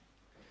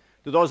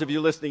To those of you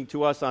listening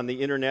to us on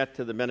the internet,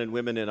 to the men and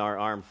women in our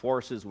armed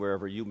forces,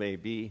 wherever you may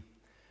be,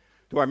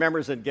 to our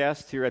members and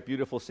guests here at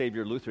Beautiful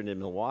Savior Lutheran in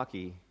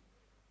Milwaukee,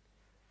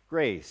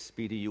 grace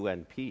be to you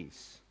and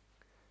peace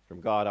from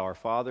God our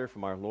Father,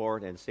 from our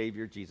Lord and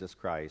Savior Jesus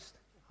Christ.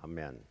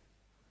 Amen.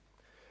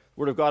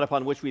 The Word of God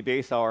upon which we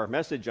base our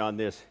message on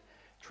this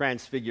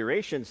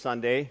Transfiguration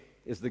Sunday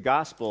is the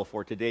gospel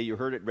for today. You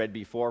heard it read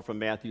before from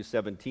Matthew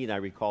 17. I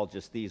recall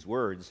just these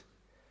words.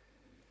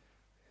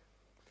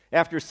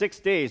 After 6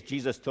 days,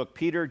 Jesus took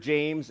Peter,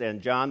 James, and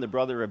John, the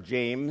brother of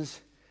James,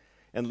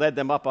 and led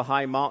them up a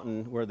high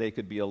mountain where they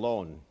could be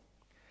alone.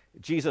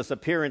 Jesus'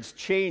 appearance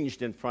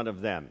changed in front of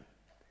them.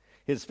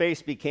 His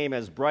face became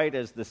as bright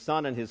as the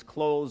sun and his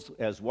clothes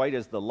as white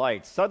as the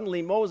light.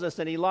 Suddenly Moses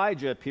and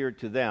Elijah appeared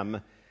to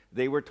them.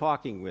 They were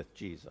talking with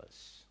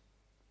Jesus.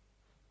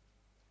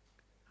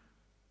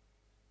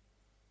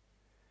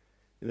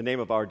 In the name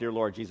of our dear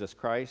Lord Jesus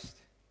Christ,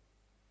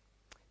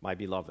 my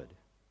beloved.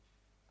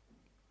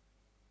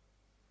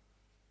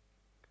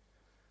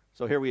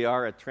 So here we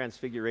are at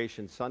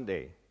Transfiguration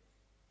Sunday.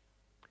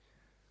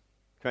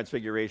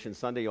 Transfiguration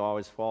Sunday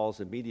always falls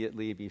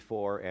immediately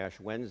before Ash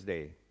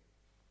Wednesday,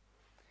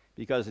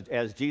 because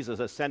as Jesus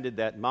ascended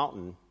that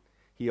mountain,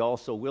 he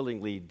also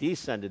willingly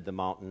descended the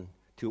mountain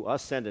to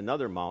ascend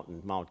another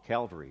mountain, Mount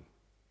Calvary.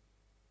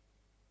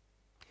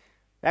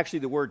 Actually,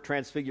 the word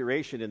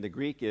transfiguration in the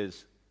Greek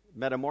is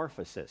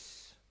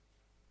metamorphosis.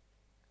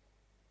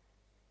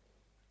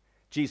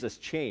 Jesus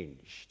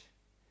changed.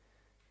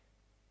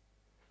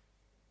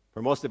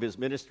 For most of his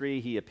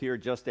ministry, he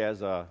appeared just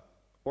as an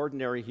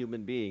ordinary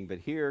human being, but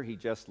here he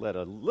just let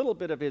a little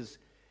bit of his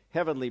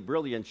heavenly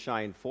brilliance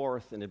shine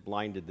forth, and it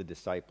blinded the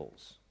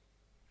disciples.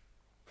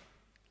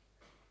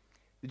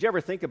 Did you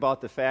ever think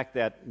about the fact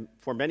that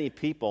for many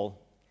people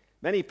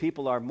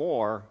are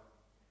more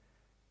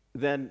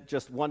than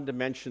just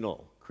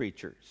one-dimensional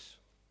creatures?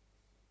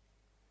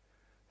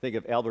 Think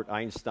of Albert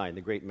Einstein,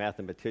 the great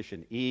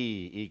mathematician.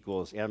 E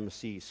equals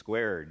mc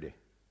squared.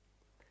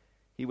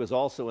 He was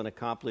also an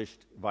accomplished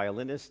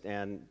violinist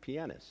and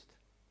pianist.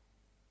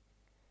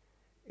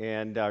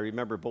 And I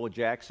remember Bo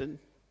Jackson,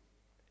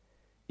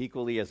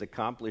 equally as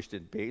accomplished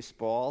in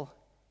baseball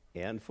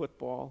and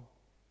football.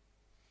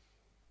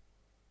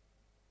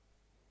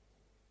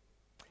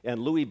 And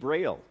Louis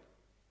Braille,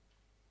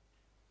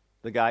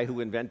 the guy who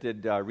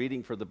invented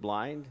reading for the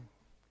blind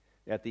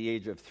at the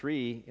age of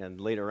 3,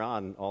 and later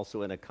on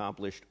also an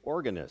accomplished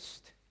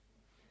organist.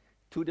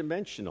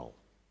 Two-dimensional.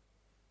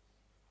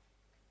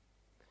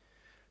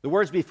 The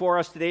words before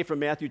us today from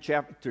Matthew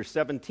chapter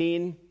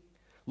 17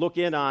 look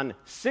in on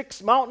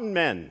 6 mountain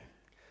men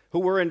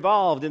who were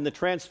involved in the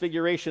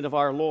transfiguration of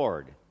our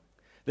Lord.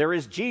 There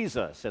is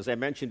Jesus, as I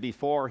mentioned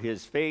before,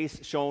 his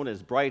face shone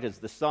as bright as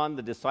the sun.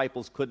 The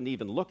disciples couldn't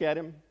even look at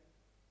him.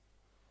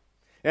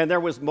 And there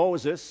was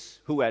Moses,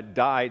 who had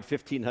died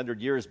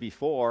 1,500 years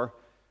before,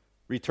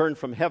 returned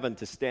from heaven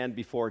to stand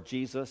before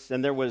Jesus.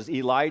 And there was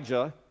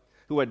Elijah,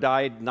 who had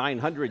died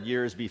 900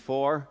 years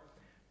before,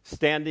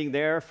 standing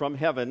there from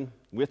heaven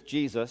with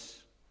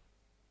Jesus.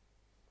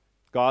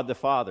 God the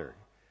Father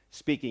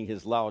speaking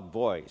his loud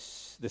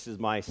voice. This is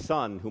my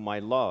Son whom I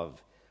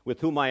love, with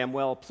whom I am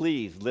well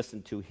pleased.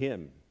 Listen to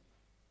him.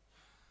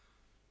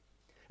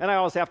 And I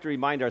always have to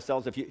remind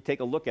ourselves, if you take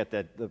a look at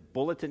the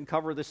bulletin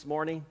cover this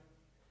morning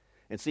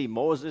and see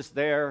Moses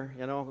there,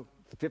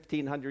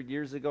 1,500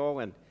 years ago,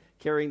 and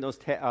carrying those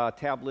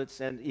tablets,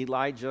 and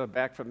Elijah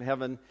back from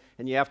heaven,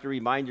 and you have to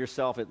remind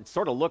yourself, it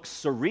sort of looks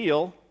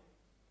surreal,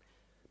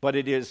 but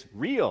it is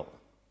real.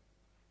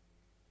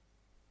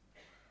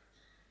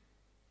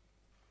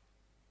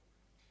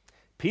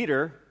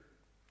 Peter,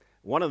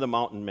 one of the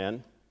mountain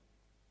men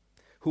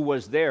who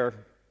was there,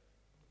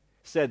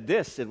 said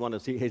this in one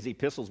of his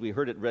epistles. We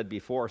heard it read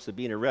before.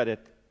 Sabina read it.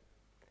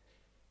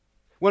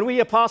 When we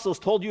apostles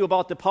told you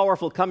about the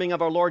powerful coming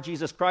of our Lord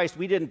Jesus Christ,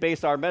 we didn't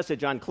base our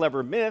message on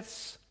clever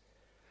myths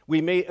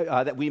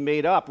that we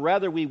made up.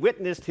 Rather, we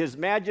witnessed his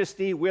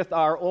majesty with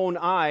our own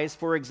eyes.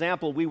 For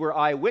example, we were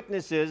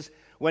eyewitnesses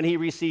when he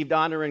received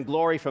honor and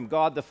glory from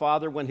God the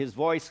Father, when his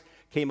voice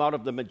came out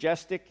of the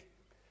majestic.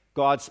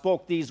 God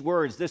spoke these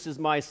words, "This is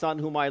my Son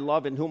whom I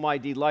love, in whom I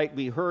delight."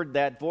 We heard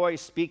that voice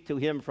speak to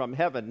him from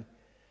heaven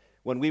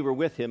when we were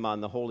with him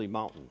on the holy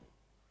mountain.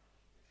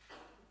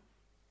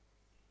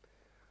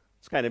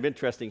 It's kind of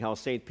interesting how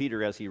St.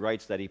 Peter, as he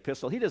writes that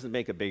epistle, he doesn't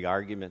make a big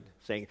argument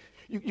saying,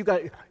 you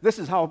got, this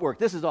is how it worked,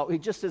 this is all. He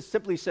just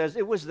simply says,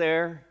 it was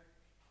there.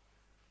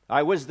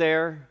 I was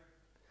there.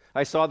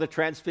 I saw the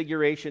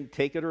transfiguration,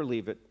 take it or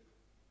leave it.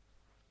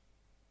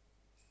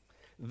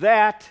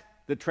 That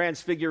the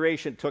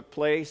transfiguration took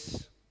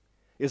place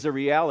is a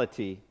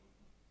reality.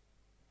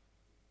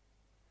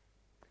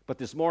 But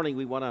this morning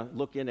we want to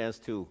look in as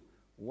to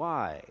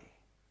why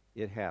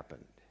it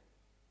happened.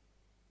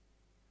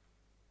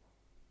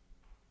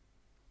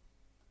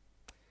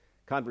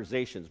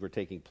 Conversations were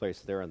taking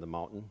place there on the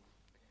mountain,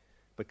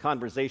 but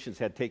conversations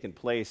had taken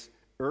place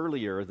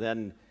earlier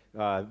than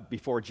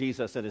before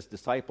Jesus and his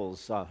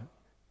disciples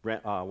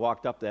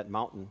walked up that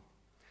mountain.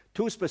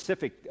 Two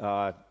specific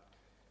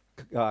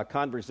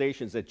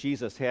conversations that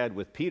Jesus had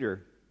with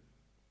Peter.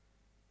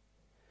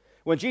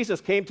 When Jesus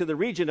came to the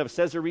region of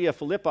Caesarea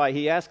Philippi,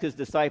 he asked his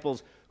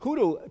disciples, "Who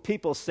do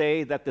people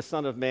say that the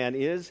Son of Man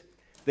is?"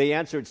 They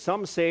answered,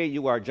 "Some say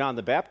you are John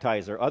the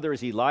Baptizer,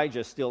 others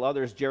Elijah, still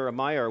others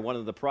Jeremiah or one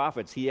of the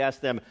prophets." He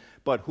asked them,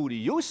 "But who do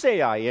you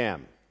say I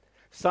am?"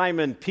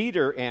 Simon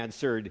Peter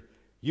answered,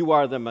 "You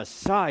are the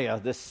Messiah,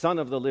 the Son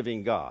of the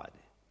living God."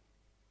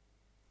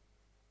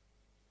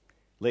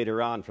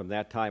 Later on, from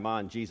that time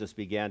on, Jesus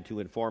began to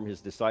inform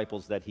his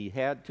disciples that he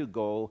had to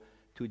go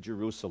to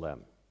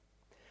Jerusalem.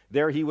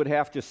 There he would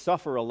have to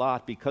suffer a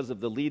lot because of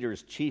the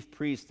leaders, chief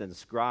priests, and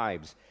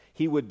scribes.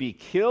 He would be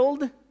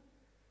killed,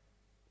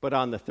 but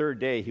on the third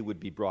day he would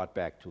be brought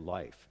back to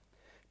life.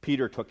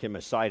 Peter took him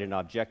aside and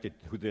objected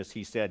to this.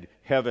 He said,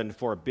 "Heaven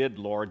forbid,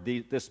 Lord,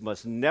 this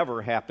must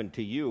never happen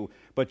to you."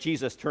 But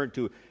Jesus turned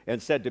to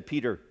and said to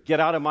Peter, "Get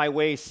out of my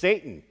way,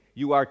 Satan.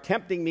 You are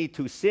tempting me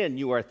to sin.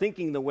 You aren't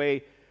thinking the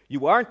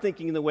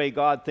way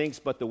God thinks,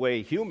 but the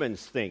way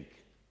humans think."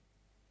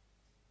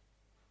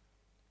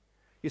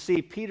 You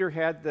see, Peter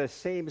had the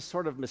same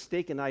sort of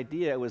mistaken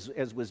idea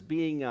as was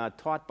being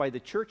taught by the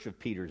church of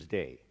Peter's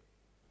day.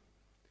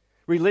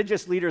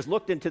 Religious leaders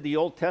looked into the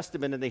Old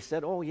Testament and they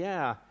said, "Oh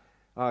yeah,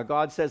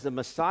 God says the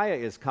Messiah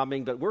is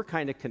coming," but we're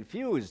kind of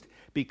confused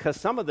because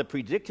some of the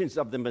predictions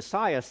of the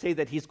Messiah say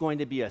that he's going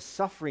to be a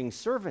suffering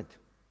servant.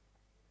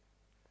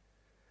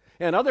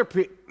 And other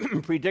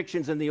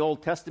predictions in the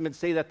Old Testament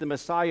say that the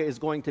Messiah is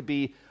going to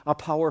be a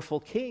powerful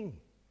king.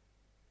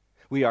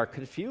 We are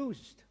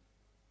confused.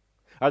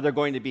 Are there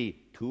going to be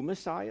two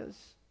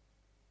Messiahs?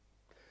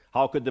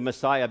 How could the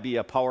Messiah be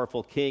a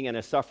powerful king and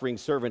a suffering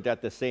servant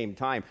at the same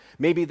time?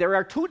 Maybe there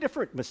are two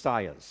different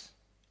Messiahs.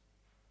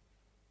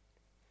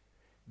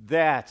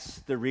 That's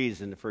the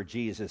reason for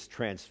Jesus'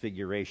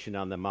 transfiguration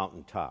on the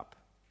mountaintop.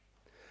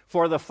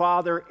 For the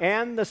Father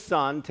and the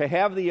Son to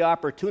have the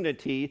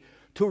opportunity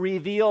to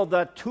reveal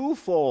the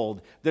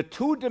twofold, the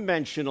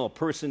two-dimensional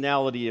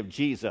personality of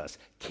Jesus,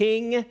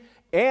 king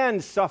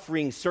and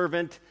suffering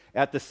servant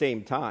at the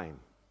same time.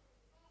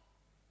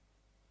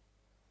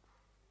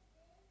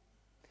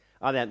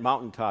 On that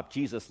mountaintop,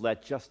 Jesus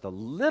let just a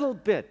little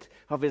bit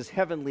of his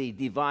heavenly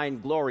divine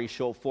glory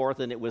show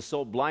forth, and it was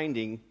so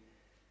blinding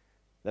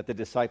that the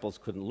disciples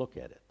couldn't look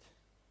at it.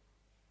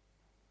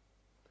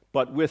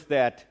 But with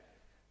that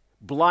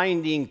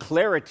blinding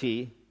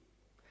clarity,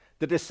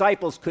 the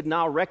disciples could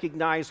now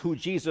recognize who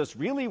Jesus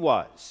really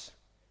was,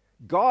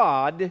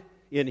 God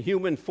in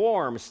human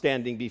form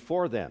standing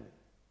before them.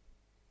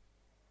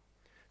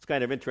 It's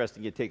kind of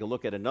interesting. You take a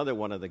look at another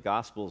one of the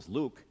Gospels,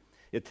 Luke.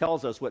 It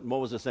tells us what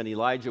Moses and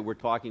Elijah were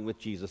talking with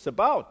Jesus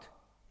about.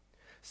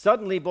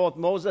 Suddenly, both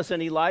Moses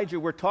and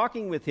Elijah were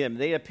talking with him.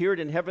 They appeared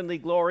in heavenly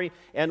glory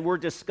and were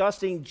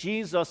discussing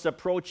Jesus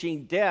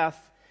approaching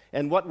death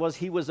and what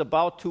he was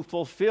about to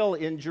fulfill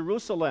in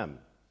Jerusalem.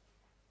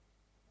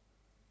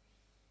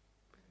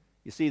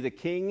 You see, the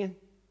king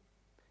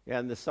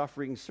and the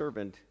suffering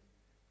servant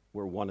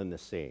were one and the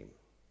same.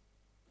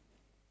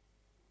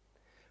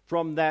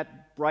 From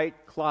that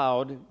bright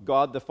cloud,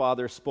 God the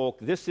Father spoke,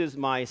 "This is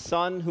my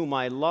Son whom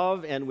I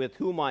love and with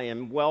whom I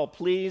am well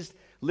pleased.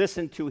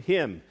 Listen to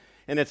him."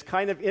 And it's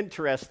kind of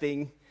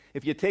interesting,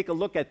 if you take a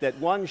look at that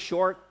one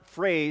short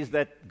phrase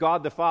that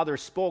God the Father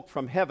spoke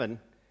from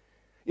heaven,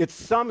 it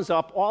sums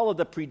up all of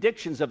the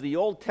predictions of the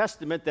Old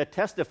Testament that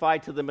testify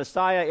to the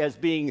Messiah as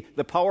being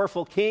the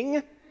powerful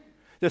king,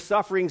 the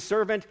suffering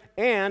servant,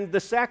 and the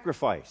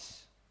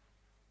sacrifice.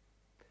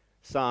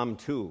 Psalm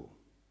 2.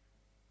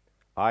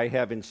 "I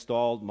have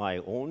installed my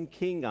own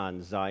king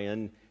on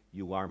Zion.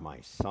 You are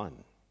my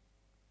son."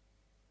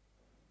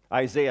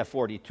 Isaiah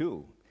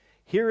 42.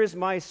 "Here is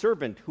my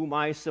servant whom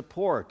I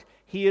support.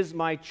 He is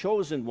my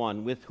chosen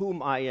one with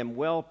whom I am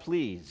well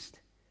pleased."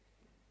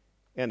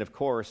 And of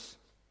course,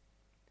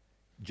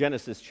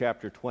 Genesis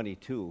chapter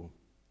 22.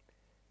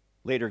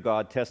 Later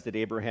God tested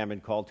Abraham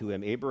and called to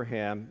him,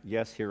 "Abraham,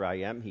 yes, here I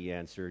am," he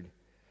answered.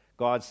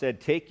 God said,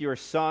 "Take your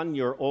son,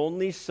 your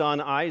only son,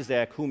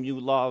 Isaac, whom you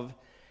love,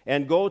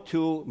 and go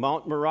to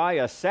Mount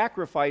Moriah.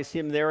 Sacrifice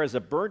him there as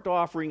a burnt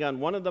offering on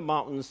one of the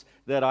mountains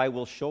that I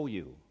will show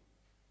you."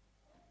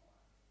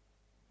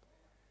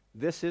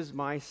 This is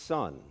my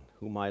son,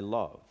 whom I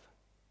love,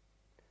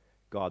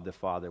 God the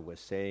Father was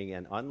saying,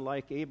 and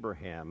unlike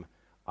Abraham,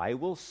 I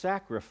will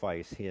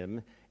sacrifice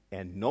him,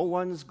 and no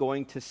one's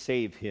going to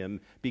save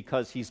him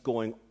because he's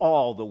going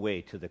all the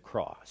way to the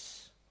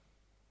cross.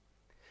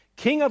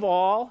 King of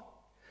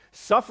all,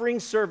 suffering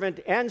servant,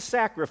 and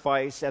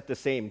sacrifice at the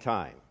same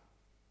time.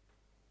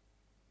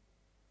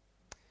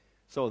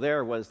 So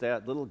there was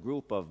that little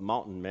group of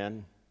mountain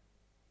men,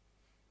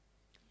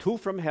 2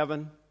 from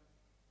heaven,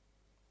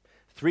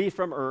 3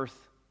 from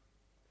earth,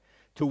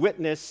 to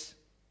witness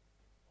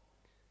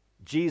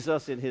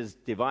Jesus in his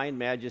divine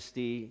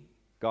majesty,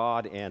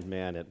 God and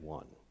man at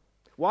one.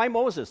 Why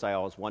Moses, I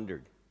always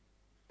wondered.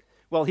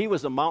 Well, he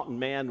was a mountain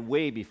man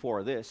way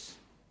before this.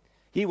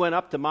 He went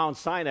up to Mount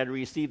Sinai to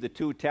receive the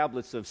 2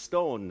 tablets of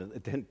stone,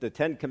 the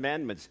 10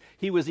 Commandments.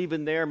 He was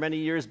even there many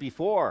years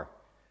before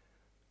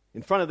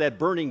in front of that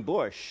burning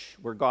bush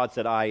where God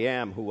said, I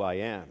am who I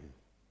am.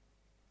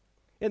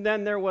 And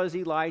then there was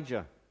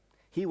Elijah.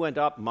 He went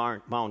up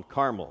Mount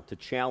Carmel to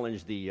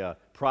challenge the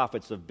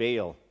prophets of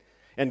Baal.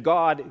 And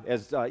God,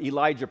 as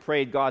Elijah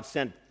prayed, God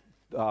sent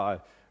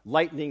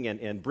lightning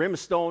and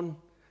brimstone,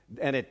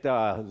 and it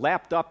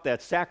lapped up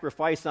that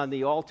sacrifice on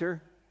the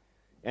altar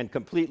and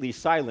completely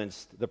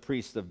silenced the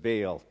priests of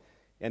Baal.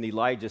 And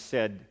Elijah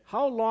said,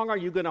 how long are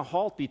you going to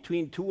halt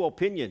between two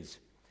opinions?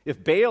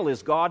 If Baal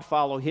is God,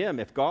 follow him.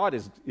 If God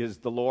is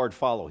the Lord,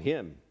 follow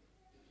him.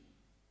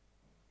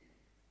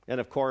 And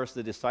of course,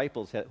 the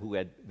disciples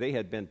they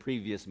had been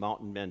previous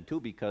mountain men too,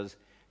 because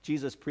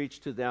Jesus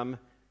preached to them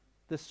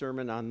the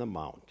Sermon on the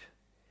Mount.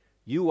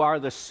 You are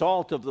the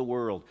salt of the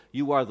world.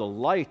 You are the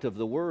light of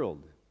the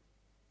world.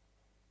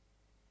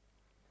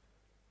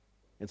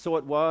 And so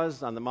it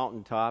was on the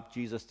mountaintop,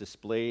 Jesus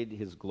displayed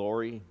his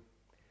glory.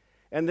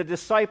 And the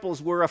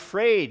disciples were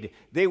afraid.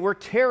 They were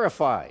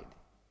terrified.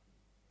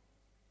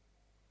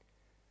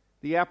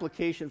 The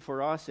application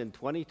for us in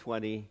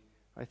 2020,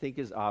 I think,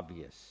 is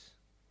obvious.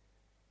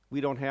 We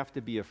don't have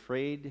to be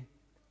afraid.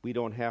 We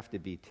don't have to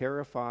be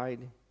terrified,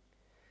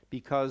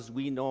 because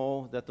we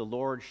know that the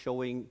Lord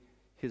showing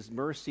his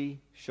mercy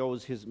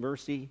shows his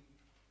mercy.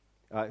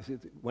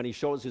 When he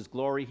shows his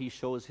glory, he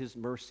shows his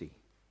mercy.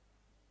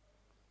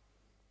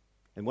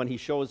 And when he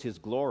shows his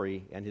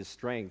glory and his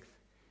strength,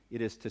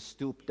 it is to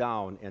stoop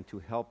down and to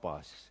help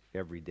us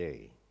every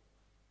day.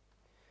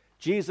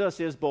 Jesus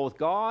is both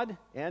God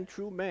and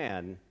true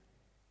man,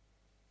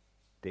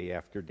 day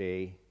after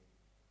day.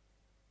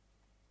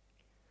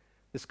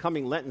 This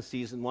coming Lenten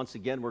season, once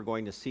again, we're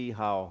going to see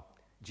how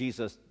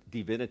Jesus'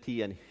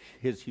 divinity and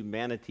his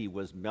humanity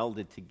was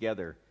melded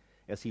together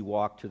as he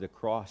walked to the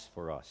cross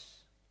for us.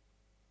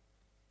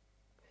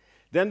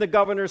 Then the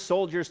governor's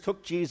soldiers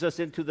took Jesus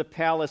into the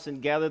palace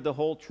and gathered the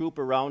whole troop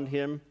around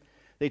him.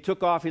 They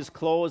took off his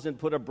clothes and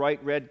put a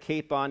bright red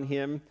cape on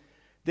him.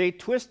 They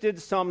twisted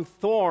some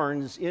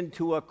thorns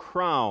into a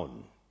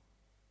crown,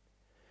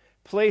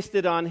 placed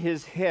it on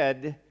his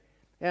head,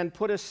 and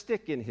put a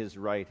stick in his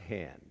right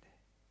hand.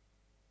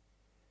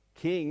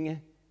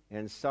 King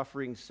and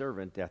suffering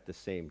servant at the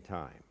same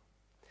time.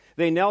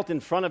 They knelt in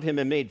front of him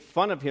and made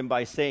fun of him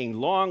by saying,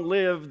 "Long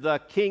live the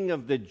King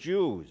of the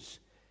Jews."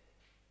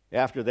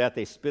 After that,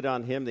 they spit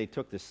on him. They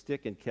took the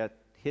stick and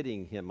kept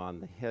hitting him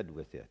on the head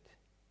with it.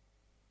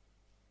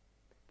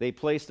 They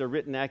placed a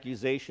written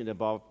accusation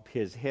above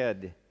his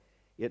head.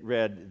 It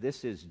read,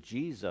 "This is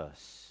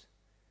Jesus,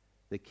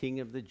 the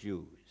King of the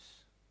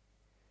Jews,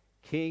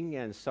 King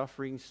and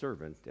suffering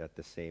servant at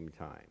the same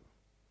time."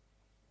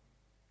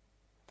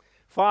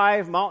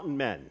 5 mountain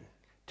men.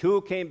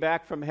 2 came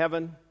back from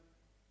heaven.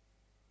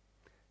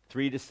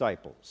 3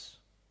 disciples.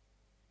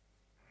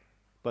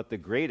 But the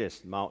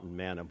greatest mountain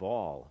man of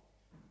all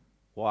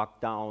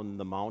walked down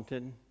the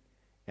mountain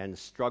and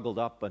struggled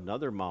up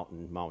another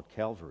mountain, Mount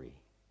Calvary,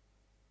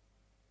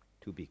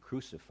 to be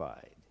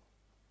crucified.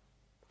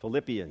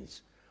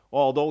 Philippians.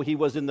 Although he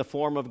was in the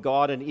form of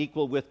God and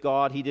equal with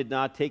God, he did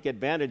not take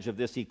advantage of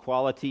this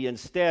equality.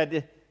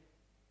 Instead,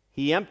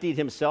 he emptied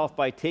himself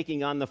by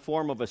taking on the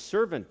form of a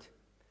servant,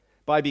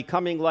 by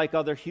becoming like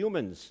other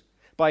humans,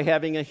 by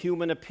having a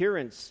human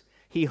appearance.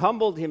 He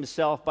humbled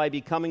himself by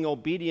becoming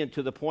obedient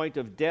to the point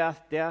of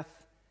death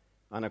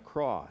on a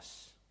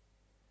cross.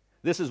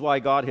 This is why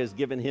God has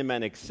given him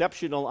an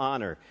exceptional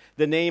honor,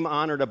 the name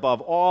honored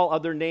above all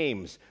other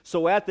names.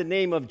 So at the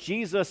name of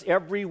Jesus,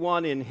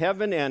 everyone in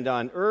heaven and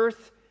on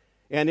earth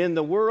and in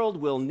the world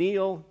will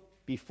kneel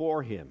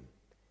before him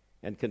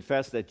and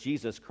confess that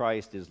Jesus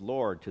Christ is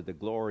Lord, to the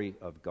glory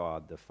of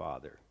God the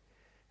Father.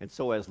 And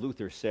so, as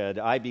Luther said,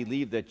 I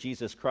believe that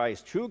Jesus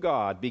Christ, true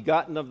God,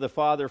 begotten of the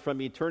Father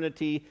from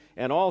eternity,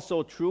 and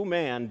also true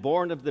man,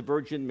 born of the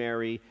Virgin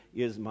Mary,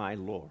 is my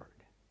Lord.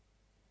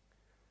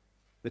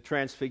 The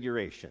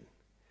Transfiguration,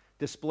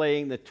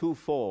 displaying the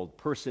twofold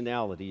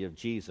personality of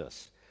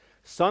Jesus.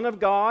 Son of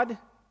God,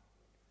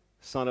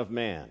 Son of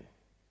man.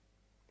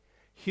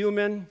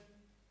 Human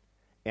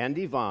and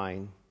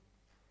divine,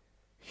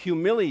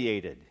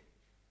 humiliated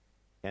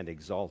and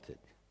exalted,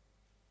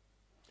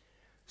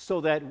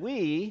 so that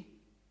we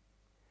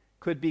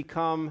could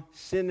become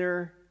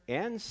sinner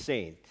and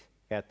saint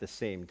at the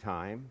same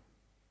time,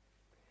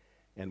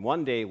 and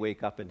one day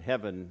wake up in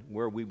heaven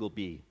where we will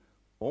be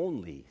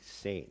only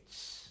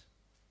saints.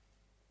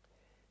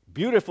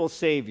 Beautiful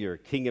Savior,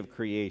 King of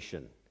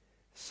creation,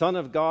 Son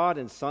of God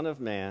and Son of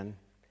man,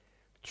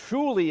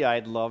 truly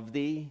I'd love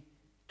thee,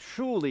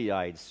 truly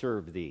I'd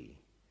serve thee,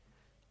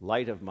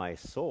 light of my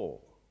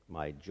soul,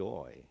 my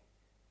joy,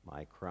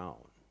 my crown.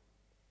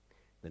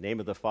 In the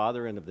name of the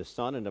Father, and of the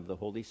Son, and of the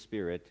Holy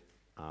Spirit,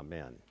 amen.